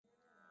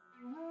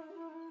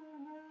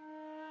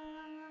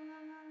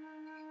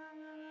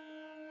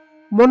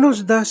मनोज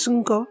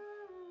दासଙ୍କ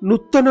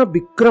नूतन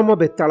विक्रम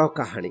बेताल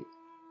कहानी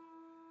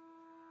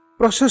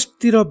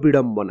प्रशस्तिर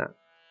विडंबना।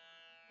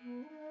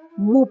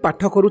 मु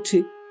पाठ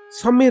करुछि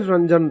समीर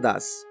रंजन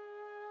दास।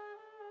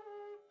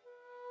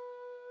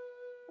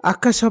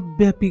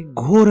 आकाशव्यापी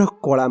घोर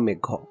कला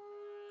मेघ,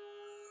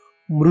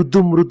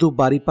 मृदु मृदु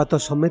बारिपात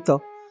समेत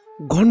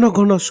घन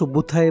घन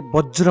शुभुथाए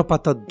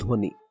वज्रपात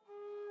ध्वनि।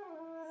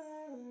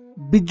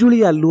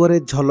 बिजुली आलुअरे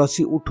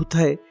झलसी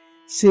उठुथाए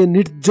से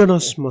निर्जन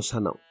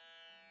श्मशान।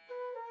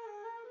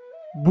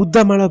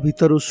 बुदामाଳ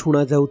भितरु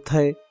शुणा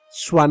जाउथाए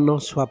श्वान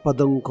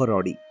स्वापदଙ୍କ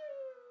रड़ी।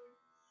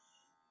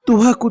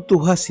 तुहाकु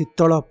तुहा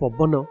शीतल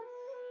पवन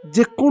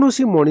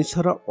जेकोसी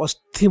मनिषर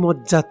अस्थि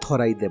मज्जा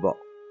थराई देव।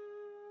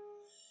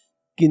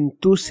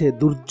 किंतु से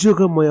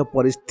दुर्योगमय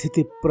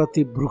परिस्थिति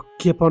प्रति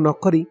भ्रुक्षेप न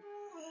करी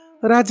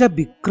राजा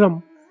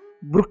विक्रम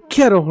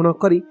वृक्षारोहण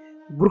करी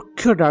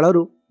वृक्ष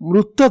डालरू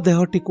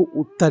मृतदेहटीକୁ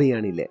उतारी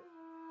आनिले।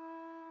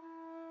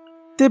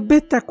 तेबे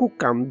ताकू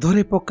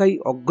कांधरे पकाई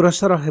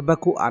अग्रसर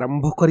हेबाकू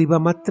आरंभ करिबा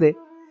मात्रे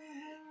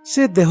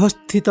से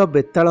देहस्थित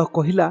बेताल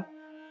कहिला,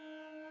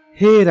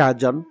 हे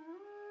राजन,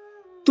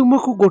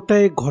 तुमको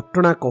गोटाए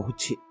घटना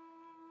कहूछि,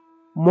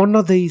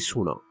 मन देई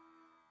शुण,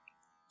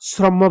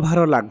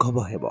 श्रमभार लाघव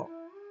हेब।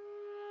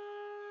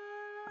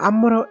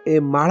 आमर ए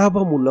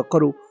माळव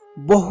मूलकरू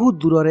बहु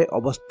दूरे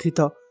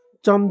अवस्थित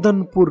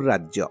चंदनपुर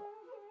राज्य।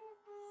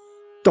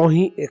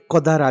 तही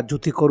एकदा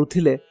राजुति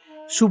करुथिले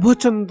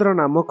शुभचंद्र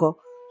नामक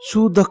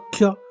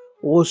सुदक्ष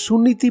और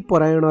सुनीति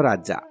परायण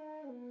राजा।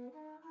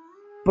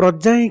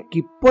 प्रजाएं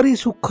किपरि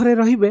सुखरे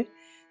रहिबे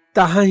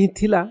ताहा ही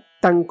थिला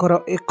तांकर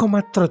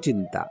एकमात्र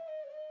चिंता।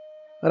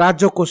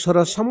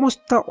 राजकोषर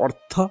समस्त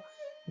अर्थ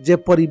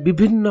जेपरि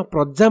विभिन्न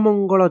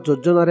प्रजामंगल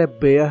योजन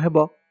व्यय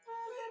हेब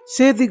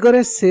से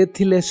दिगरे से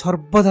थिले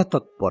सर्वदा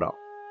तत्पर।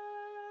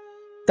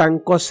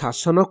 तांको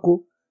शासन को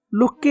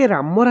लोके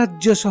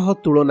रामराज्य सह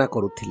तुलना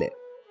करुथिले।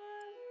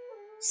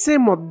 से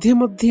मध्य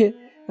मध्य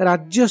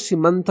राज्य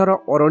सीमांतर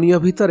अरण्य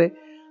भितरे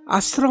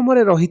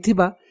आश्रमरे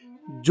रहिथिबा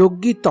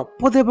जोगी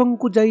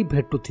तपदेवंकु जाई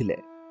भेटुथिले।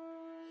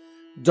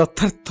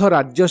 यथार्थ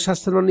राज्य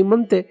शासन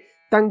निमंते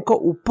तांको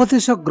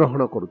उपदेश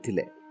ग्रहण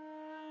करुथिले।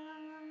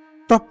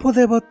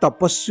 तपदेव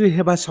तपस्वी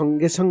हेबा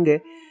संगे संगे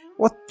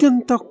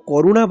अत्यंत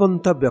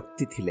करुणावंत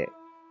व्यक्ति थिले।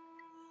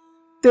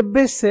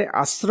 तेबे से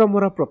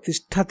आश्रमर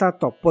प्रतिष्ठाता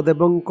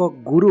तपदेवंक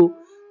गुरु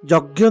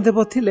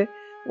यज्ञदेव थिले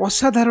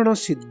असाधारण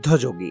सिद्ध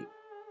जोगी।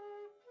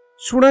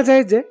 शुणा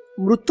जाए जे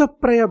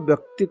मृतप्राय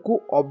व्यक्ति को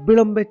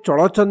अविलंबे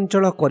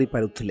चलचंचल करि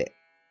पारुथिले।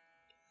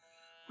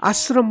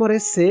 आश्रमरे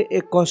से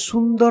एक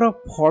सुंदर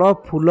फल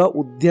फूल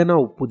उद्यान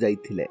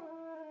उपजाइथिले।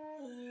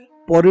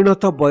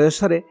 परिणत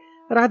बयसरे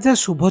राजा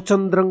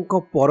शुभचंद्रଙ୍କ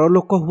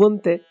परलोक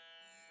हुअन्ते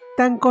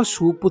तांको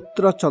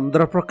सुपुत्र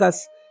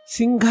चंद्रप्रकाश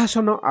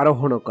सिंहासन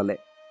आरोहण कले।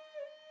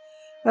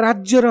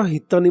 राज्यर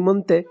हित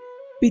निमंते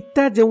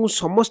पिता जो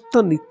समस्त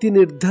नीति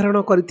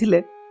निर्धारण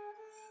करथिले,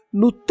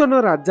 नूतन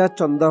राजा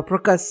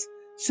चंद्रप्रकाश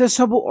से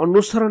सबु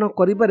अनुसरण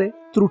करिबारे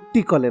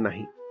त्रुटि कले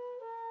नाही।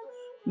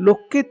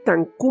 लोके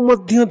तांकु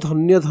मध्य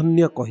धन्य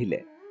धन्य कहिले।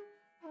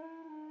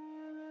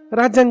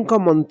 राजांक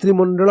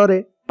मंत्रिमंडल रे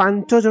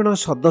 5 जन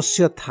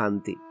सदस्य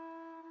थांती।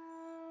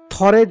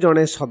 थरे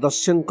जने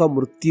सदस्यंक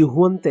मृत्यु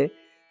हुअन्ते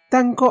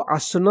तांको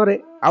आसन रे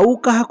आउ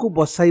काहाकू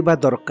बसाइबा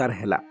दरकार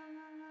हेला।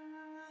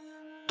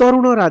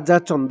 तरुण राजा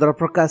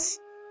चंद्रप्रकाश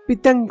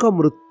पितांक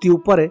मृत्यु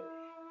परे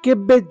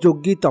केबे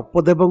जोगी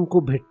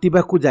तपदेवंकु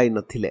भेटिबाकू जाई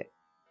नथिले।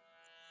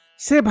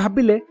 से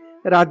भाबिले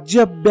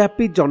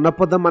राज्यव्यापी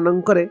जनपद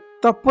मानंकरे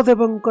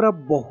तपदेवंकर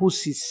बहु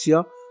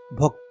शिष्य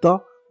भक्त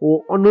और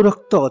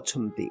अनुरक्त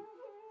अछंती।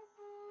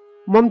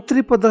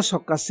 मंत्रीपद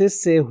सकाशे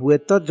से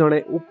हुएत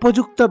जड़े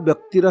उपयुक्त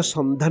व्यक्तिर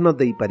संधान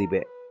देई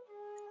परिबे।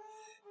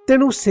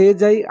 तेणु से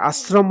जाई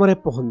आश्रमरे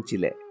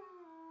पहुंचिले।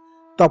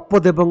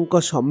 तपदेवंक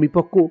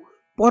समीपकू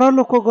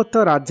परलोकगत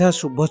राजा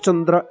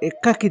शुभचंद्र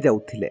एकाकी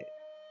जाउथिले।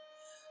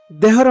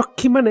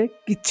 देहरक्षी माने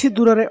किछि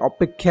दूररे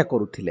अपेक्षा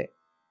करुथिले।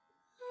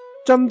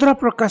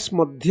 चंद्रप्रकाश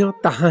मध्य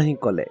ताहा ही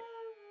कले।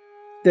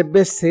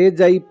 तेबे से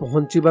जाई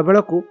पहुंचिबा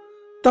बेलकू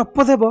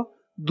तपदेव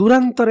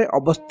दूरांतरे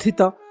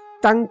अवस्थित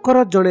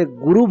तांकर जड़े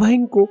गुरु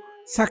भाईंकु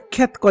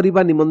साक्षात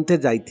करिबा निमंते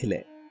जाइथिले।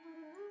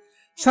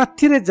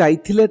 साथिरे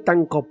जाइथिले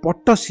तांको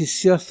पट्ट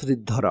शिष्य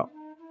श्रीधर।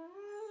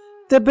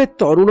 तेबे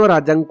तरुण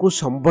राजांकु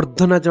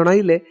संबर्धना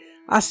जणाइले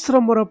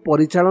आश्रमर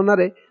परिचालना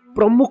रे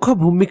प्रमुख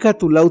भूमिका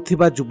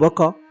तुलाउथिबा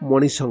युवक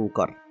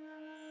मणिशंकर।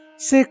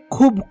 से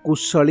खूब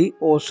कुशली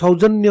और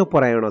सौजन्य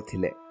परायण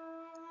थिले।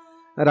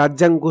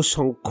 राजांकु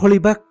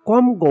संखोलिबा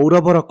कम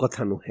गौरवर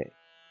कथा नुहे।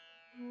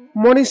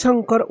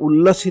 मणिशंकर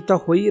उल्लसित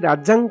होई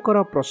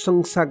राजांकर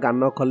प्रशंसा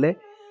गान कले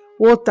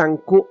और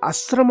तांकु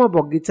आश्रम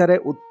बगीचारे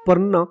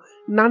उत्पन्न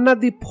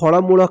नानादी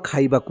फलमूल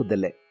खाइबाकू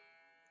देले।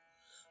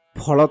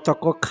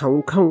 फलतक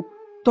खाऊं खाऊं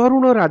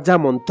तरुण राजा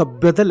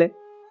मंतव्य देले,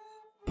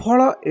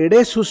 फल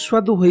एडे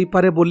सुस्वादु होई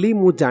पारे बोली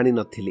मु जानि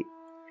नथिली।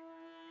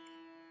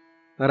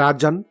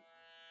 राजन,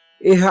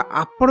 एहा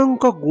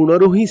आपणଙ୍କ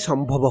गुणरू ही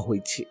संभव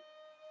होइछि।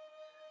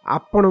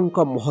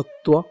 आपणଙ୍କ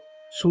महत्व,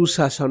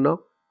 सुशासन,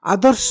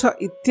 आदर्श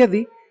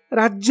इत्यादि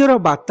ରାଜ୍ୟର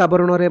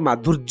ବାତାବରଣରେ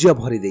ମାଧୁର୍ଯ୍ୟ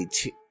ଭରି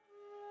ଦେଇଛି।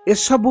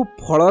 ଏସବୁ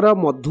ଫଳର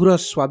ମଧୁର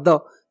ସ୍ୱାଦ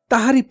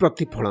ତାହାରି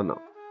ପ୍ରତିଫଳନ।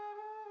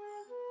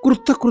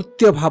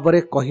 କୃତକୃତ୍ୟ ଭାବରେ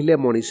କହିଲେ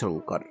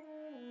ମଣିଶଙ୍କର।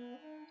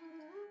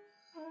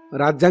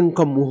 ରାଜାଙ୍କ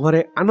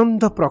ମୁହଁରେ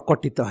ଆନନ୍ଦ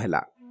ପ୍ରକଟିତ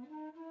ହେଲା।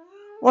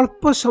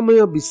 ଅଳ୍ପ ସମୟ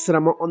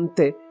ବିଶ୍ରାମ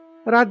ଅନ୍ତେ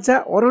ରାଜା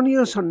ଅରଣ୍ୟ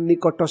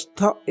ସନ୍ନିକଟସ୍ଥ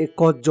ଏକ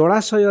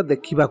ଜଳାଶୟ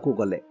ଦେଖିବାକୁ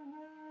ଗଲେ।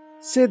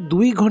 ସେ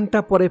 2 ଘଣ୍ଟା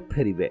ପରେ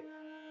ଫେରିବେ।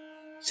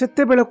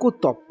 ସେତେବେଳକୁ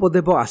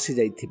ତପୋଦେବ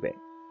ଆସିଯାଇଥିବେ।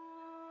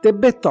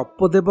 ତେବେ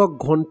ତପୋଦେବ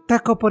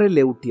ଘଣ୍ଟାକ ପରେ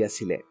ଲେଉଟି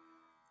ଆସିଲେ।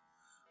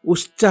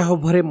 ଉତ୍ସାହ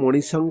ଭରେ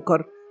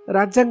ମଣିଶଙ୍କର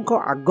ରାଜାଙ୍କ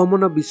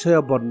ଆଗମନ ବିଷୟ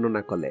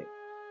ବର୍ଣ୍ଣନା କଲେ।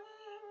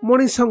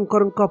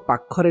 ମଣିଶଙ୍କରଙ୍କ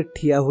ପାଖରେ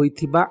ଠିଆ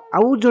ହୋଇଥିବା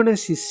ଆଉ ଜଣେ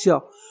ଶିଷ୍ୟ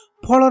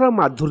ଫଳର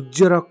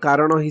ମାଧୁର୍ଯ୍ୟର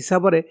କାରଣ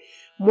ହିସାବରେ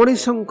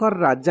ମଣିଶଙ୍କର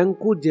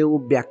ରାଜାଙ୍କୁ ଯେଉଁ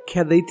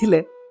ବ୍ୟାଖ୍ୟା ଦେଇଥିଲେ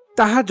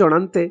ତାହା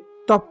ଜଣାନ୍ତେ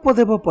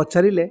ତପୋଦେବ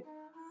ପଚାରିଲେ,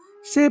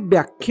 ସେ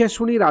ବ୍ୟାଖ୍ୟା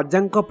ଶୁଣି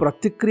ରାଜାଙ୍କ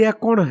ପ୍ରତିକ୍ରିୟା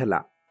କ'ଣ ହେଲା?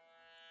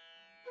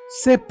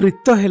 ସେ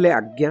ପ୍ରୀତ ହେଲେ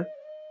ଆଜ୍ଞା,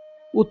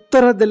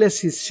 ଉତ୍ତର ଦେଲେ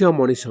ଶିଷ୍ୟ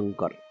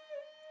ମଣିଶଙ୍କର।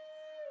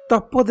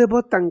 ତପୋଦେବ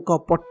ତାଙ୍କ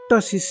ପଟ୍ଟ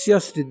ଶିଷ୍ୟ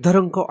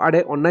ଶ୍ରୀଧରଙ୍କ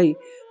ଆଡ଼େ ଅନାଇ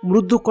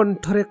ମୃଦୁ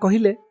କଣ୍ଠରେ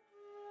କହିଲେ,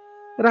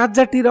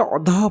 ରାଜାଟିର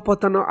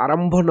ଅଧଃପତନ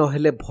ଆରମ୍ଭ ନ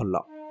ହେଲେ ଭଲ।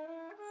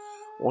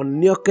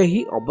 ଅନ୍ୟ କେହି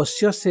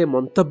ଅବଶ୍ୟ ସେ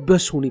ମନ୍ତବ୍ୟ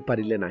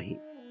ଶୁଣିପାରିଲେ ନାହିଁ।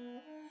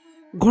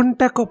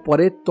 ଘଣ୍ଟାକ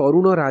ପରେ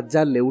ତରୁଣ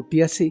ରାଜା ଲେଉଟି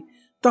ଆସି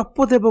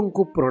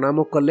ତପୋଦେବଙ୍କୁ ପ୍ରଣାମ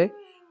କଲେ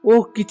ଓ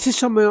କିଛି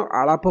ସମୟ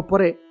ଆଳାପ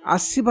ପରେ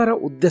ଆସିବାର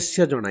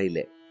ଉଦ୍ଦେଶ୍ୟ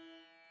ଜଣାଇଲେ।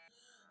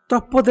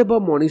 ତପୋଦେବ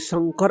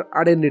ମଣିଶଙ୍କର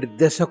ଆଡ଼େ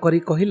ନିର୍ଦ୍ଦେଶ କରି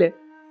କହିଲେ,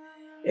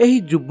 ଏହି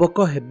ଯୁବକ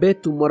ହେବେ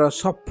ତୁମର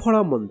ସଫଳ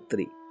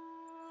ମନ୍ତ୍ରୀ।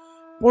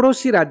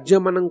 ପଡ଼ୋଶୀ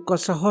ରାଜ୍ୟମାନଙ୍କ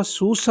ସହ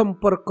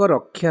ସୁସମ୍ପର୍କ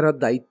ରକ୍ଷାର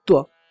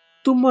ଦାୟିତ୍ୱ,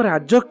 ତୁମ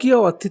ରାଜକୀୟ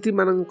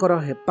ଅତିଥିମାନଙ୍କର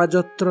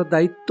ହେପାଜତର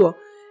ଦାୟିତ୍ୱ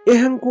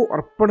ଏହାଙ୍କୁ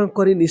ଅର୍ପଣ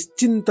କରି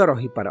ନିଶ୍ଚିନ୍ତ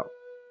ରହିପାର।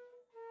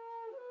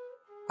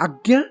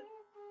 ଆଜ୍ଞା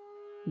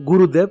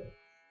ଗୁରୁଦେବ,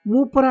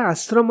 ମୁଁ ପରା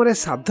ଆଶ୍ରମରେ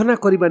ସାଧନା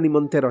କରିବା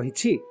ନିମନ୍ତେ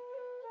ରହିଛି।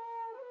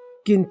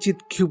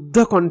 କିଞ୍ଚିତ୍ କ୍ଷୁବ୍ଧ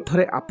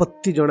କଣ୍ଠରେ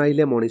ଆପତ୍ତି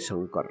ଜଣାଇଲେ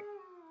ମଣିଶଙ୍କର।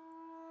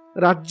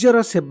 ରାଜ୍ୟର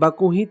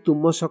ସେବାକୁ ହିଁ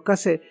ତୁମ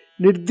ସକାଶେ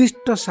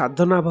ନିର୍ଦ୍ଦିଷ୍ଟ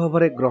ସାଧନା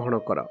ଭାବରେ ଗ୍ରହଣ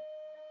କର,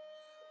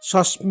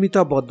 ସସ୍ମିତ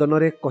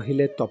ବଦନରେ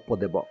କହିଲେ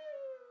ତପୋଦେବ।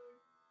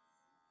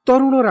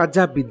 ତରୁଣ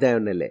ରାଜା ବିଦାୟ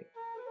ନେଲେ।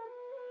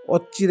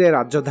 ଅଚିରେ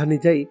ରାଜଧାନୀ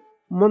ଯାଇ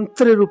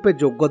ମନ୍ତ୍ରୀ ରୂପେ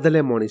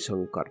ଯୋଗଦେଲେ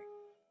ମଣିଶଙ୍କର।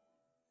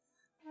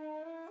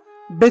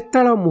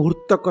 ବେତାଳ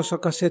ମୁହୂର୍ତ୍ତକ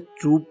ସକାଶେ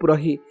ଚୁପ୍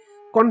ରହି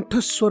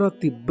କଣ୍ଠସ୍ୱର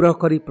ତୀବ୍ର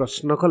କରି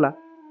ପ୍ରଶ୍ନ କଲା,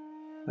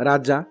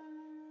 ରାଜା,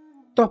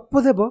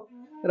 ତପୋଦେବ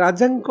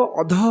ରାଜାଙ୍କ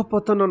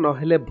ଅଧଃପତନ ନ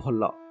ହେଲେ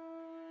ଭଲ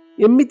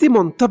ଏମିତି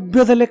ମନ୍ତବ୍ୟ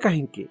ଦେଲେ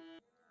କାହିଁକି?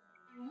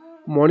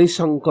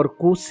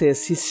 ମଣିଶଙ୍କରକୁ ସେ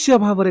ଶିଷ୍ୟ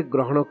ଭାବରେ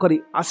ଗ୍ରହଣ କରି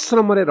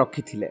ଆଶ୍ରମରେ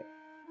ରଖିଥିଲେ।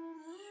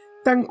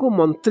 ତାଙ୍କୁ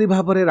ମନ୍ତ୍ରୀ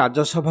ଭାବରେ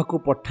ରାଜସଭାକୁ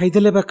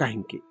ପଠାଇଦେଲେ ବା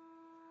କାହିଁକି?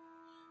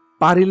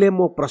 ପାରିଲେ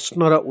ମୋ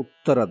ପ୍ରଶ୍ନର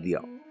ଉତ୍ତର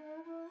ଦିଅ।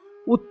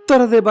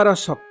 ଉତ୍ତର ଦେବାର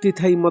ଶକ୍ତି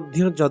ଥାଇ ମଧ୍ୟ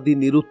ଯଦି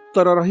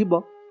ନିରୁତ୍ତର ରହିବ,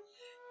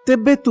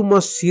 ତେବେ ତୁମ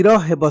ଶିର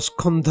ହେବ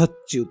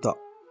ସ୍କନ୍ଧଚ୍ୟୁତ।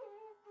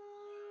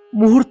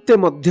 ମୁହୂର୍ତ୍ତେ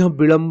ମଧ୍ୟ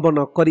ବିଳମ୍ବ ନ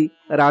କରି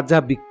ରାଜା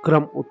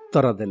ବିକ୍ରମ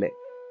ଉତ୍ତର ଦେଲେ।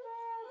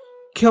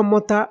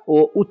 କ୍ଷମତା ଓ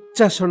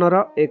ଉଚ୍ଚାସନର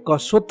ଏକ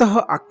ସ୍ୱତଃ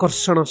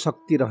ଆକର୍ଷଣ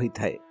ଶକ୍ତି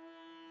ରହିଥାଏ।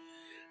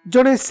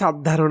 ଜଣେ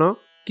ସାଧାରଣ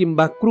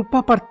କିମ୍ବା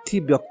କୃପାପ୍ରାର୍ଥୀ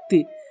ବ୍ୟକ୍ତି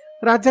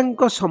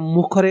ରାଜାଙ୍କ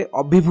ସମ୍ମୁଖରେ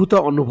ଅଭିଭୂତ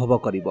ଅନୁଭବ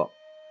କରିବ,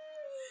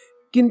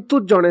 କିନ୍ତୁ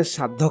ଜଣେ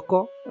ସାଧକ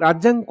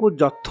ରାଜାଙ୍କୁ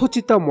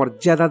ଯଥୋଚିତ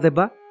ମର୍ଯ୍ୟାଦା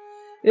ଦେବା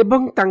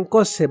ଏବଂ ତାଙ୍କ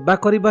ସେବା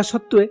କରିବା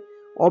ସତ୍ତ୍ୱେ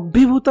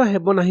ଅଭିଭୂତ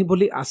ହେବ ନାହିଁ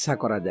ବୋଲି ଆଶା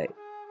କରାଯାଏ।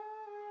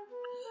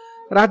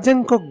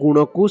 ରାଜାଙ୍କ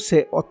ଗୁଣକୁ ସେ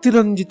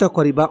ଅତିରଞ୍ଜିତ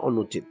କରିବା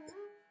ଅନୁଚିତ।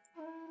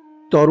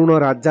 ତରୁଣ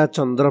ରାଜା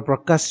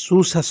ଚନ୍ଦ୍ରପ୍ରକାଶ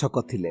ସୁଶାସକ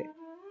ଥିଲେ,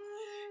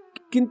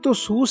 କିନ୍ତୁ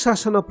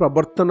ସୁଶାସନ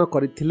ପ୍ରବର୍ତ୍ତନ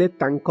କରିଥିଲେ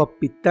ତାଙ୍କ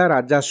ପିତା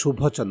ରାଜା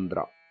ଶୁଭଚନ୍ଦ୍ର।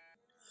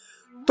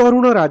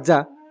 ତରୁଣ ରାଜା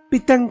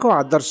ପିତାଙ୍କ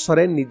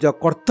ଆଦର୍ଶରେ ନିଜ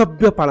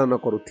କର୍ତ୍ତବ୍ୟ ପାଳନ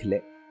କରୁଥିଲେ,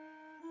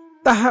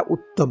 ତାହା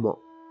ଉତ୍ତମ।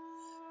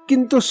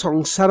 କିନ୍ତୁ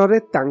ସଂସାରରେ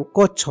ତାଙ୍କ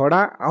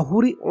ଛଡ଼ା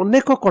ଆହୁରି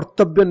ଅନେକ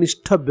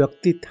କର୍ତ୍ତବ୍ୟନିଷ୍ଠ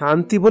ବ୍ୟକ୍ତି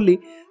ଥାଆନ୍ତି ବୋଲି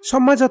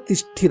ସମାଜ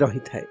ତିଷ୍ଠି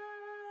ରହିଥାଏ।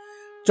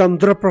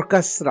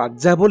 ଚନ୍ଦ୍ରପ୍ରକାଶ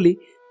ରାଜା ବୋଲି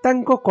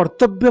ତାଙ୍କ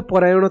କର୍ତ୍ତବ୍ୟ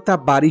ପରାୟଣତା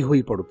ବାରି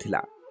ହୋଇ ପଡ଼ୁଥିଲା।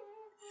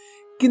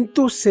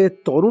 କିନ୍ତୁ ସେ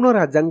ତରୁଣ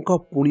ରାଜାଙ୍କ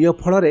ପୁଣ୍ୟ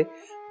ଫଳରେ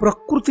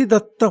ପ୍ରକୃତି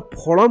ଦତ୍ତ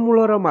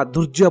ଫଳମୂଳର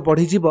ମାଧୁର୍ଯ୍ୟ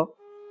ବଢ଼ିଯିବ,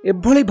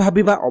 ଏଭଳି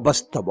ଭାବିବା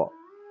ଅବାସ୍ତବ,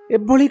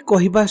 ଏଭଳି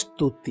କହିବା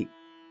ସ୍ତୁତି।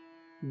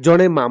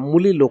 ଜଣେ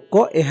ମାମୁଲି ଲୋକ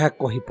ଏହା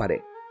କହିପାରେ,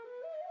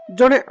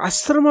 ଜଣେ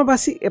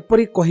ଆଶ୍ରମବାସୀ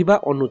ଏପରି କହିବା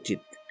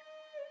ଅନୁଚିତ।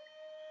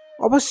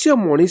 ଅବଶ୍ୟ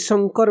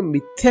ମଣିଶଙ୍କର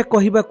ମିଥ୍ୟା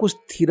କହିବାକୁ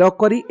ସ୍ଥିର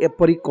କରି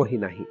ଏପରି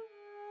କହିନାହିଁ,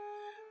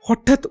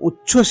 ହଠାତ୍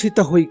ଉଚ୍ଛ୍ୱସିତ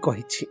ହୋଇ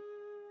କହିଛି।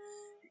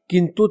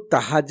 କିନ୍ତୁ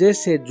ତାହା ଯେ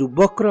ସେ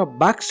ଯୁବକର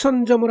ବାକ୍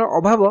ସଂଯମର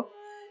ଅଭାବ,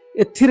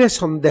 ଏଥିରେ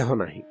ସନ୍ଦେହ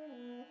ନାହିଁ।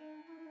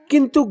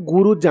 କିନ୍ତୁ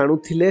ଗୁରୁ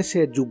ଜାଣୁଥିଲେ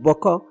ସେ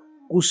ଯୁବକ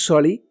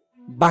କୁଶଳୀ,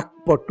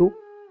 ବାକ୍ପଟୁ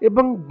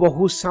ଏବଂ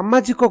ବହୁ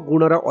ସାମାଜିକ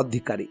ଗୁଣର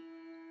ଅଧିକାରୀ।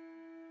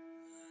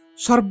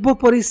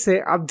 ସର୍ବୋପରି ସେ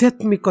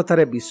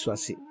ଆଧ୍ୟାତ୍ମିକତାରେ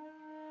ବିଶ୍ୱାସୀ।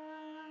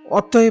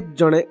 ଅତଏବ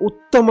ଜଣେ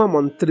ଉତ୍ତମ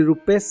ମନ୍ତ୍ରୀ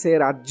ରୂପେ ସେ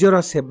ରାଜ୍ୟର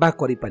ସେବା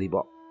କରିପାରିବ।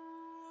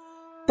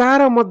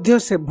 ତାର ମଧ୍ୟ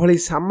ସେଭଳି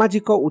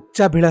ସାମାଜିକ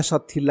ଉଚ୍ଚାଭିଳାଷ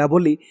ଥିଲା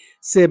ବୋଲି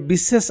ସେ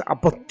ବିଶେଷ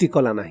ଆପତ୍ତି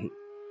କଲା ନାହିଁ।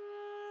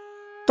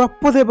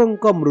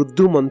 ତପଦେବଙ୍କ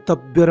ମୃଦୁ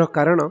ମନ୍ତବ୍ୟର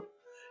କାରଣ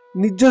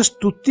ନିଜ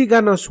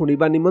ସ୍ତୁତିଗାନ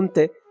ଶୁଣିବା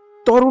ନିମନ୍ତେ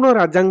ତରୁଣ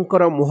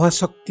ରାଜାଙ୍କର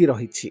ମହାଶକ୍ତି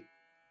ରହିଛି।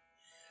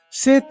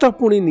 ସେ ତ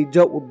ପୁଣି ନିଜ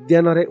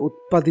ଉଦ୍ୟାନରେ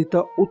ଉତ୍ପାଦିତ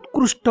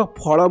ଉତ୍କୃଷ୍ଟ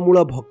ଫଳମୂଳ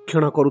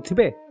ଭକ୍ଷଣ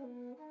କରୁଥିବେ।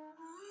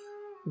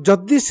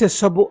 ଯଦି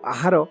ସେସବୁ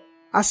ଆହାର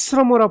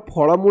ଆଶ୍ରମର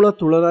ଫଳମୂଳ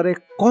ତୁଳନାରେ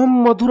କମ୍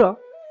ମଧୁର,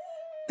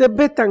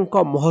 ତେବେ ତାଙ୍କ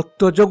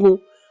ମହତ୍ଵ ଯୋଗୁଁ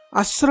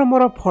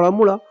ଆଶ୍ରମର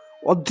ଫଳମୂଳ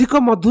ଅଧିକ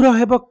ମଧୁର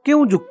ହେବ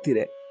କେଉଁ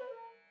ଯୁକ୍ତିରେ?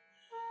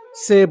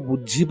 ସେ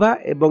ବୁଝିବା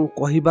ଏବଂ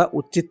କହିବା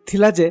ଉଚିତ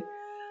ଥିଲା ଯେ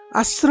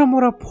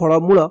ଆଶ୍ରମର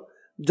ଫଳମୂଳ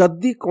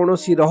ଯଦି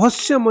କୌଣସି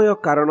ରହସ୍ୟମୟ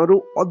କାରଣରୁ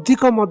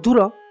ଅଧିକ ମଧୁର,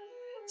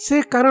 ସେ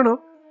କାରଣ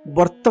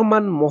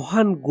ବର୍ତ୍ତମାନ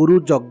ମହାନ ଗୁରୁ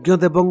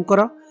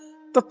ଯଜ୍ଞଦେବଙ୍କର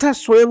ତଥା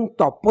ସ୍ୱୟଂ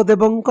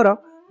ତପଦେବଙ୍କର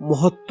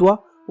ମହତ୍ଵ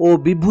ଓ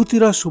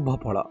ବିଭୂତିର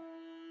ଶୁଭଫଳ।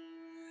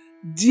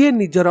 ଯିଏ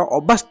ନିଜର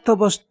ଅବାସ୍ତବ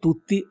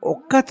ସ୍ତୁତି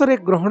ଅକାତରେ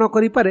ଗ୍ରହଣ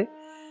କରିପାରେ,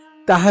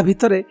 ତାହା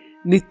ଭିତରେ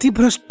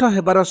ନୀତିଭ୍ରଷ୍ଟ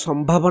ହେବାର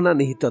ସମ୍ଭାବନା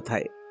ନିହିତ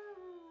ଥାଏ।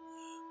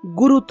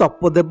 ଗୁରୁ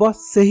ତପଦେବ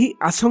ସେହି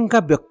ଆଶଙ୍କା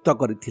ବ୍ୟକ୍ତ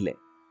କରିଥିଲେ।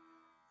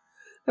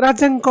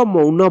 ରାଜାଙ୍କ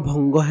ମୌନ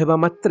ଭଙ୍ଗ ହେବା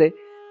ମାତ୍ରେ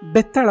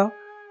ବେତାଳ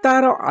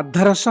ତାର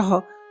ଆଧାର ସହ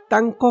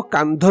ତାଙ୍କ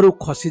କାନ୍ଧରୁ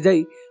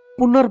ଖସିଯାଇ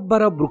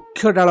ପୁନର୍ବାର ବୃକ୍ଷ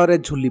ଡାଳରେ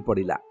ଝୁଲି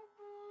ପଡ଼ିଲା।